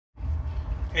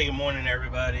Hey, good morning,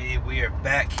 everybody. We are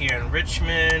back here in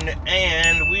Richmond,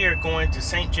 and we are going to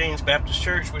St. James Baptist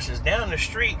Church, which is down the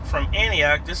street from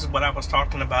Antioch. This is what I was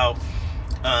talking about.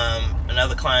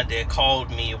 Another client that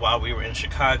called me while we were in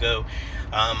Chicago.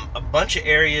 A bunch of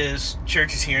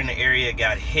churches here in the area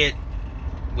got hit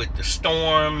with the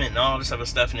storm and all this other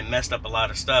stuff, and it messed up a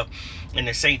lot of stuff. And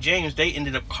in St. James, they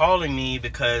ended up calling me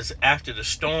because after the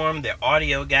storm, their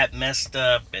audio got messed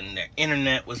up and their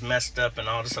internet was messed up and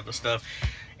all this other stuff.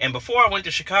 And before I went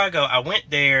to Chicago, I went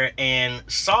there and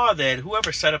saw that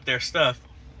whoever set up their stuff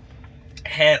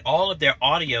had all of their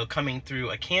audio coming through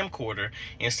a camcorder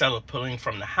instead of pulling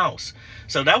from the house.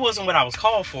 So that wasn't what I was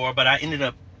called for, but I ended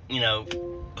up,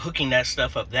 hooking that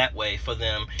stuff up that way for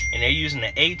them. And they're using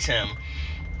the ATEM.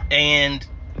 And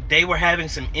they were having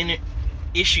some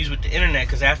issues with the internet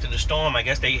because after the storm, I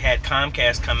guess they had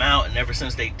Comcast come out, and ever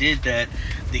since they did that,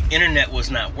 the internet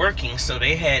was not working. So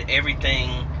they had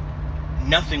everything,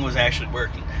 nothing was actually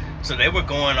working. So they were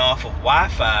going off of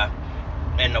Wi-Fi,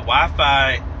 and the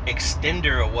Wi-Fi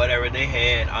extender or whatever they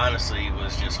had, honestly,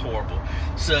 was just horrible.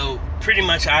 So pretty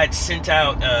much I had sent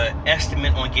out an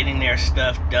estimate on getting their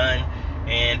stuff done,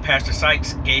 and Pastor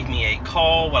Sykes gave me a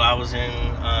call while I was in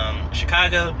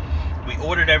Chicago. We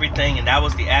ordered everything, and that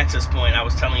was the access point I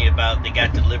was telling you about. They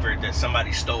got delivered that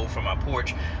somebody stole from our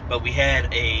porch, but we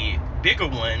had a bigger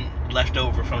one left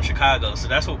over from Chicago, so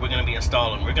that's what we're going to be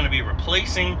installing. We're going to be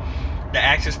replacing the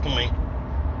access point,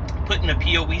 putting a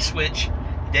PoE switch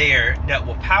there that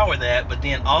will power that, but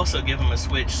then also give them a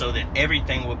switch so that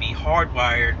everything will be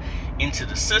hardwired into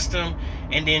the system,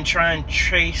 and then try and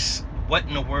trace what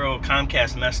in the world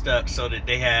Comcast messed up so that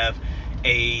they have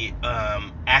a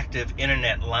active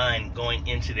internet line going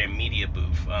into their media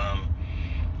booth.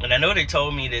 And I know they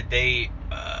told me that they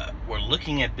were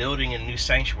looking at building a new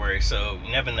sanctuary, so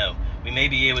you never know. We may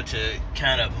be able to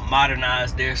kind of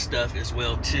modernize their stuff as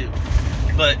well too.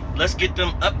 But let's get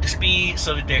them up to speed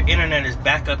so that their internet is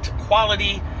back up to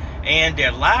quality and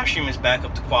their live stream is back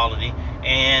up to quality,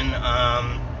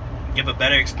 and give a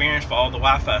better experience for all the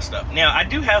Wi-Fi stuff. Now, I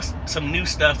do have some new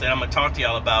stuff that I'm going to talk to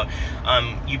y'all about.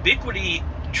 Ubiquiti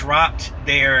dropped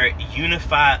their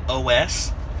Unify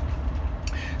OS.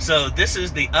 So this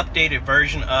is the updated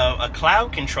version of a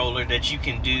cloud controller that you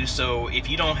can do. So if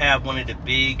you don't have one of the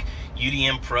big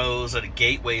UDM Pros or the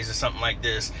gateways or something like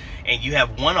this, and you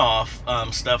have one-off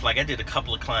stuff, like I did a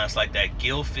couple of clients like that,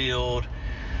 Gillfield,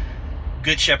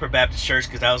 Good Shepherd Baptist Church,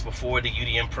 because that was before the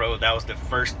UDM Pro. That was the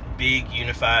first big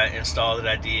Unify install that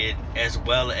I did, as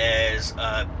well as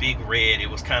Big Red. It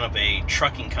was kind of a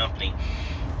trucking company.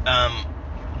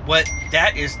 What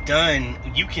that is done,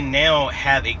 you can now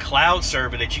have a cloud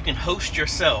server that you can host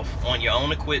yourself on your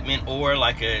own equipment, or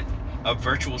like a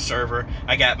virtual server.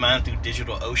 I got mine through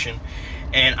DigitalOcean,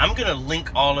 and I'm gonna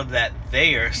link all of that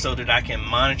there so that I can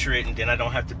monitor it, and then I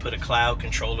don't have to put a cloud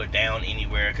controller down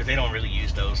anywhere, because they don't really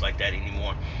use those like that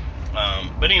anymore.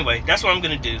 But anyway, that's what I'm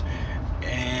gonna do,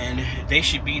 and they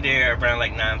should be there around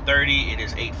like 9:30. It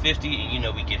is 8:50,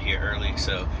 and we get here early,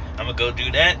 so I'm gonna go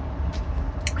do that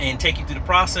and take you through the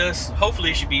process.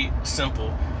 Hopefully it should be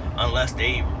simple, unless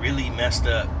they really messed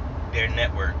up their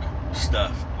network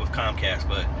stuff with Comcast.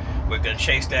 But we're gonna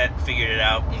chase that, figure it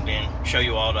out, and then show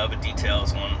you all the other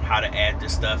details on how to add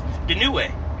this stuff the new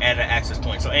way, add an access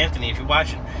point. So Anthony, if you're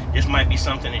watching, this might be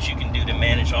something that you can do to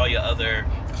manage all your other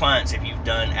clients if you've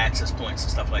done access points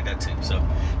and stuff like that too. So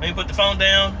let me put the phone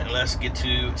down and let's get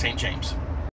to St. James.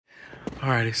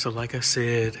 Alrighty, so like I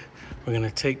said, we're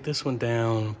gonna take this one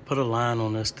down, put a line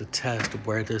on this to test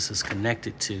where this is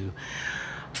connected to.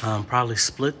 Probably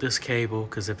split this cable,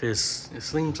 because if it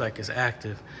seems like it's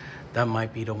active, that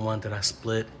might be the one that I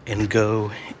split and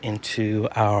go into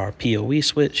our PoE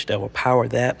switch that will power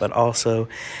that, but also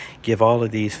give all of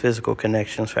these physical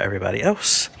connections for everybody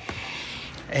else.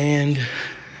 And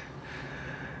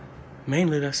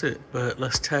mainly that's it, but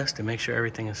let's test and make sure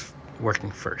everything is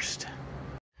working first.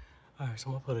 All right, so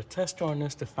I'm gonna put a tester on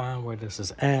this to find where this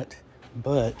is at,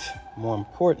 but more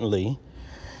importantly,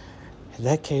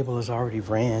 that cable is already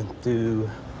ran through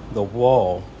the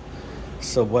wall.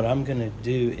 So what I'm gonna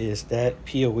do is that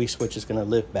PoE switch is gonna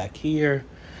live back here,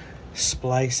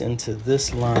 splice into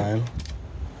this line,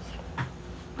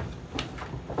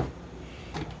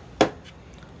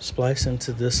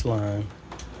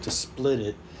 to split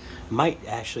it. Might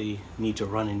actually need to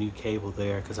run a new cable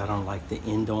there, because I don't like the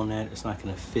end on that. It's not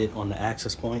going to fit on the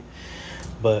access point.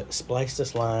 But splice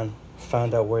this line,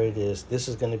 find out where it is. This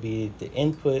is going to be the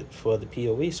input for the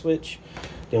PoE switch.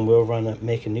 Then we'll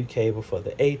make a new cable for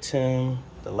the ATEM,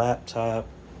 the laptop,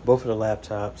 both of the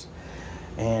laptops,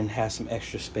 and have some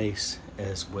extra space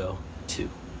as well too.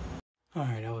 All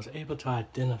right, I was able to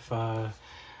identify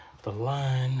the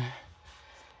line.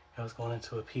 I was going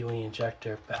into a POE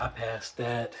injector, bypassed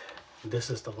that. This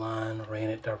is the line, ran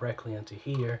it directly into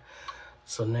here.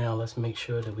 So now let's make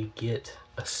sure that we get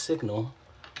a signal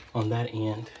on that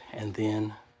end, and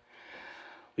then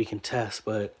we can test.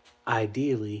 But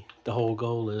ideally, the whole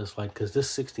goal is like, because this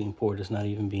 16 port is not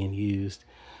even being used,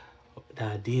 the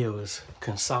idea was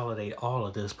consolidate all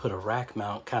of this, put a rack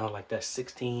mount, kind of like that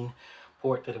 16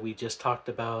 port that we just talked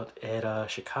about at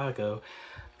Chicago.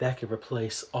 That could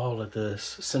replace all of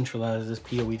this, centralize this,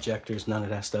 PO ejectors, none of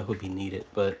that stuff would be needed.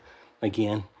 But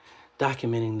again,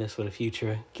 documenting this for the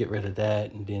future, get rid of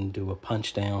that, and then do a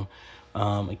punch down.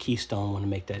 A keystone want to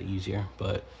make that easier,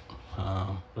 but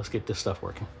let's get this stuff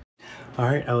working. All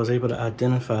right, I was able to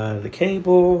identify the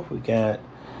cable. We got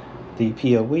the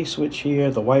PoE switch here.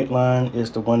 The white line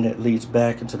is the one that leads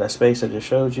back into that space I just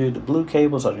showed you. The blue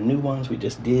cables are the new ones we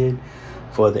just did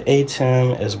for the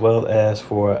ATEM as well as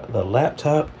for the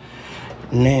laptop.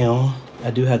 Now,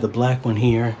 I do have the black one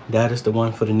here. That is the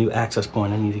one for the new access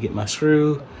point. I need to get my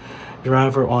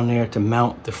screwdriver on there to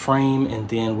mount the frame, and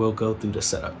then we'll go through the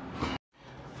setup.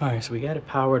 All right, so we got it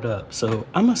powered up. So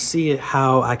I'm gonna see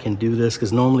how I can do this,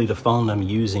 because normally the phone I'm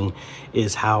using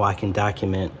is how I can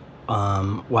document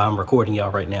while I'm recording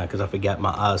y'all right now, because I forgot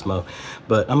my Osmo.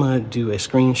 But I'm gonna do a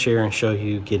screen share and show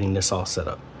you getting this all set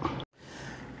up.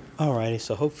 Alrighty,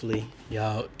 so hopefully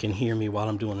y'all can hear me while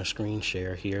I'm doing a screen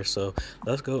share here. So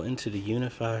let's go into the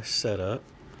Unify setup.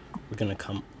 We're gonna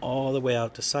come all the way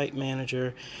out to Site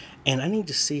Manager, and I need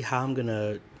to see how I'm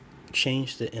gonna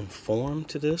change the inform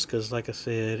to this, because like I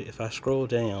said, if I scroll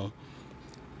down,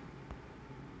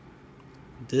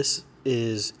 this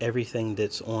is everything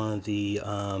that's on the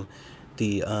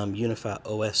Unify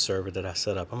OS server that I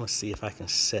set up. I'm gonna see if I can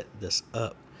set this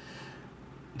up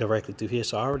directly through here.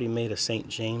 So I already made a St.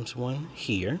 James one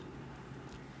here,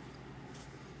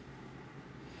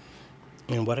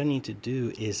 and what I need to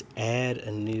do is add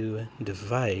a new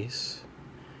device.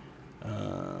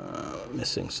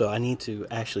 Missing, so I need to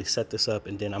actually set this up,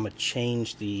 and then I'm gonna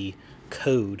change the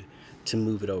code to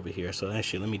move it over here. So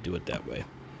actually, let me do it that way.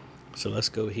 So let's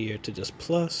go here to just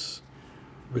plus.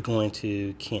 We're going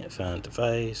to can't find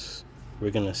device.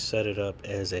 We're gonna set it up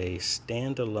as a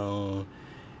standalone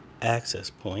access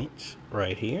point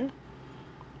right here.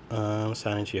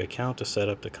 Sign into your account to set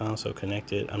up the console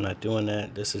connected. I'm not doing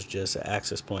that. This is just an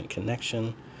access point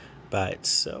connection by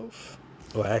itself.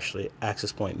 Or actually,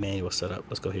 access point manual setup.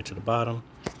 Let's go here to the bottom.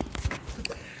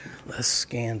 Let's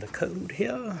scan the code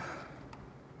here.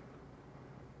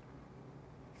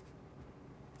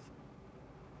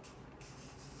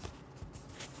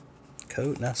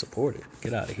 Code not supported.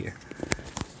 Get out of here.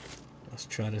 Let's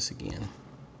try this again.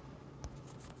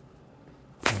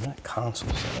 Oh, not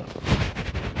console setup.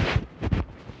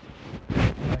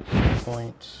 Access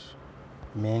point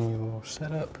manual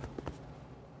setup.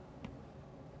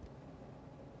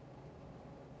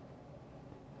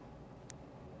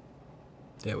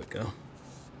 There we go.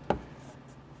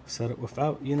 Set it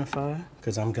without Unify,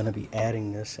 because I'm going to be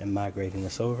adding this and migrating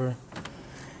this over.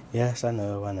 Yes, I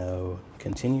know.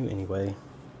 Continue anyway.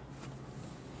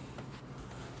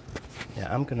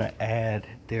 Yeah, I'm going to add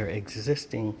their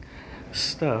existing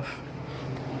stuff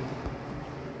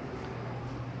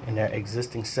and their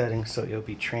existing settings, so it'll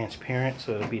be transparent.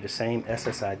 So it'll be the same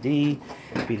SSID,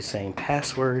 it'll be the same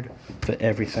password for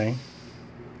everything.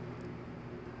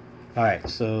 All right,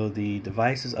 so the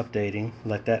device is updating.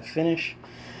 Let that finish,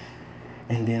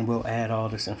 and then we'll add all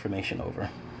this information over.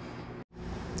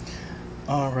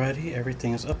 Alrighty,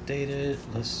 everything is updated.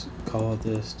 Let's call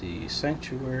this the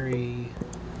Sanctuary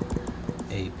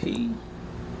AP.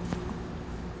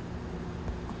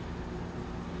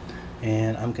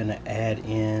 And I'm gonna add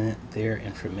in their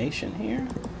information here.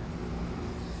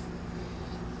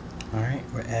 All right,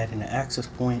 we're adding the access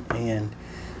point, and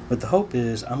but the hope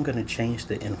is I'm going to change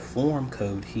the inform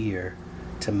code here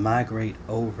to migrate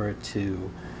over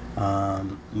to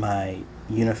my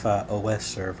Unify OS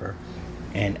server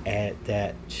and add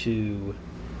that to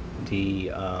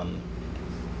the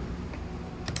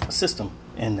system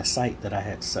and the site that I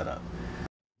had set up.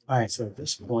 All right, so at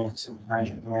this point,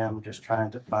 I am just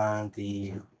trying to find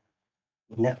the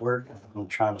network. What I'm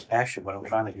trying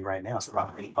to do right now is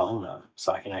prop the phone up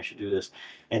so I can actually do this.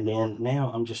 And then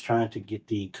now I'm just trying to get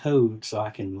the code so I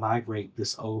can migrate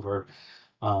this over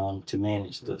to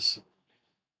manage this.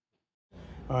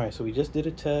 All right, so we just did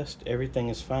a test. Everything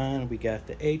is fine. We got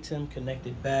the ATEM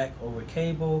connected back over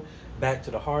cable, back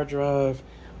to the hard drive.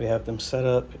 We have them set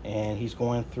up, and he's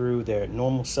going through their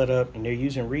normal setup, and they're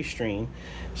using Restream,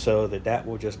 so that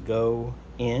will just go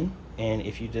in. And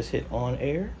if you just hit on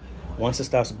air, Once it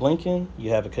stops blinking, you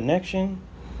have a connection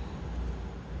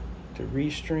to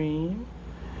Restream.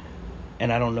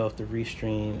 And I don't know if the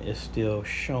Restream is still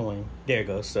showing. There it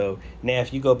goes. So now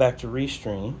if you go back to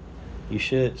Restream, you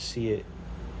should see it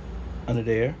under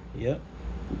there. Yep.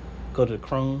 Go to the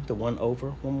Chrome, the one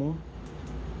over, one more.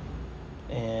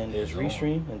 And there's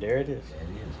Restream, and there it is. There it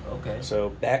is. Okay. So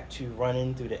back to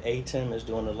running through the ATEM is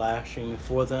doing the live streaming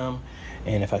for them.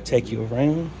 And if I take you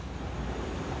around,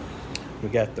 we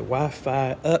got the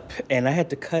Wi-Fi up, and I had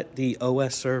to cut the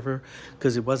OS server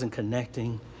because it wasn't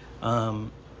connecting.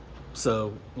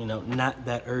 So, you know, not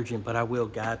that urgent, but I will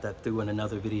guide that through in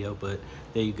another video, but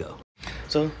there you go.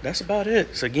 So that's about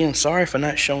it. So again, sorry for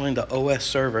not showing the OS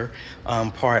server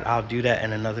part. I'll do that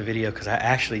in another video because I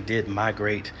actually did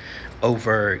migrate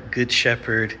over Good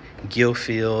Shepherd,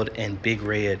 Gilfield, and Big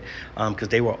Red because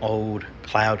they were old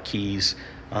cloud keys.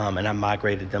 And I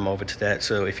migrated them over to that.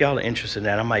 So if y'all are interested in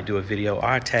that, I might do a video.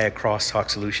 Our tag Crosstalk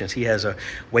Solutions, he has a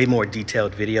way more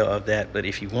detailed video of that. But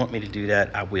if you want me to do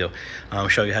that, I will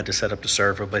show you how to set up the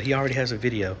server. But he already has a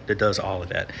video that does all of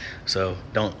that. So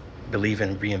don't believe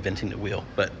in reinventing the wheel.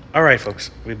 But all right,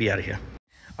 folks, we'll be out of here.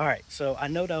 All right, so I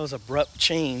know that was abrupt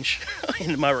change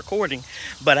in my recording,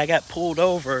 but I got pulled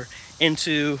over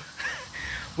into,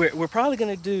 we're probably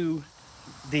gonna do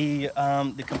the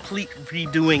complete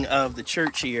redoing of the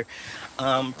church here.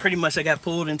 Pretty much I got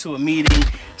pulled into a meeting,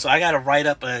 so I got to write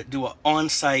up do an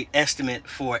on-site estimate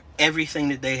for everything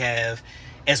that they have,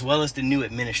 as well as the new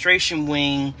administration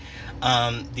wing,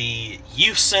 the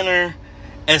youth center,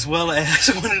 as well as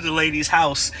one of the ladies'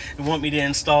 house who want me to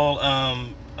install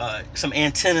some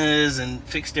antennas and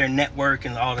fix their network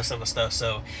and all this other stuff.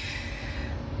 So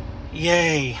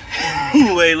yay.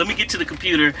 Anyway, let me get to the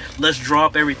computer. Let's draw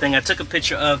up everything. I took a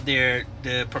picture of the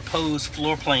proposed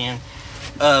floor plan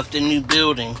of the new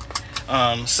building.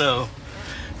 So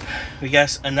we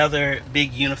got another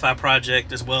big Unify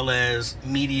project, as well as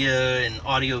media and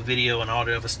audio, video, and all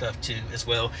the other stuff too, as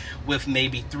well, with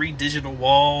maybe 3 digital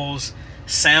walls,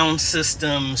 sound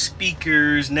system,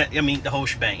 speakers, I mean the whole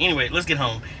shebang. Anyway, let's get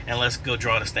home and let's go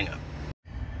draw this thing up.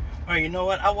 All right, you know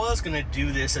what? I was gonna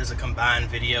do this as a combined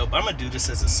video, but I'm gonna do this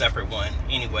as a separate one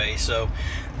anyway. So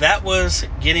that was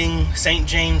getting St.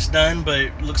 James done, but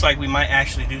it looks like we might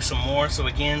actually do some more. So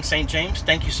again, St. James,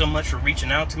 thank you so much for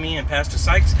reaching out to me, and Pastor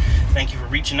Sykes, thank you for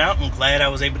reaching out. I'm glad I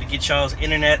was able to get y'all's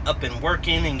internet up and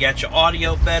working and got your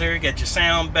audio better, got your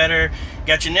sound better,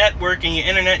 got your network and your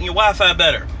internet and your Wi-Fi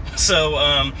better.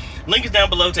 So link is down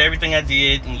below to everything I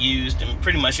did and used, and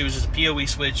pretty much it was just a PoE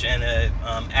switch and a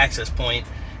access point,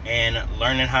 and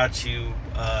learning how to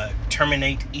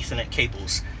terminate Ethernet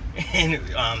cables. And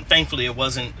thankfully it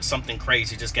wasn't something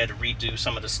crazy, just got to redo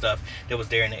some of the stuff that was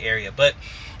there in the area. But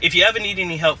if you ever need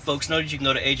any help, folks, know that you can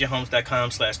go to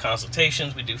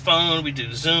ajhomes.com/consultations. We do phone, we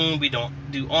do Zoom, we don't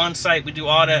do on-site, we do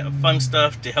all that fun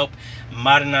stuff to help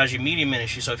modernize your media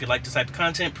ministry. So if you like this type of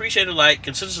content, appreciate a like,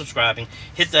 consider subscribing,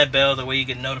 hit that bell, the way you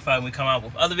get notified when we come out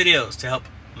with other videos to help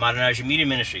modernize your media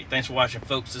ministry. Thanks for watching,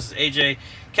 folks. This is AJ.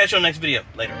 Catch you on the next video.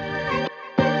 Later.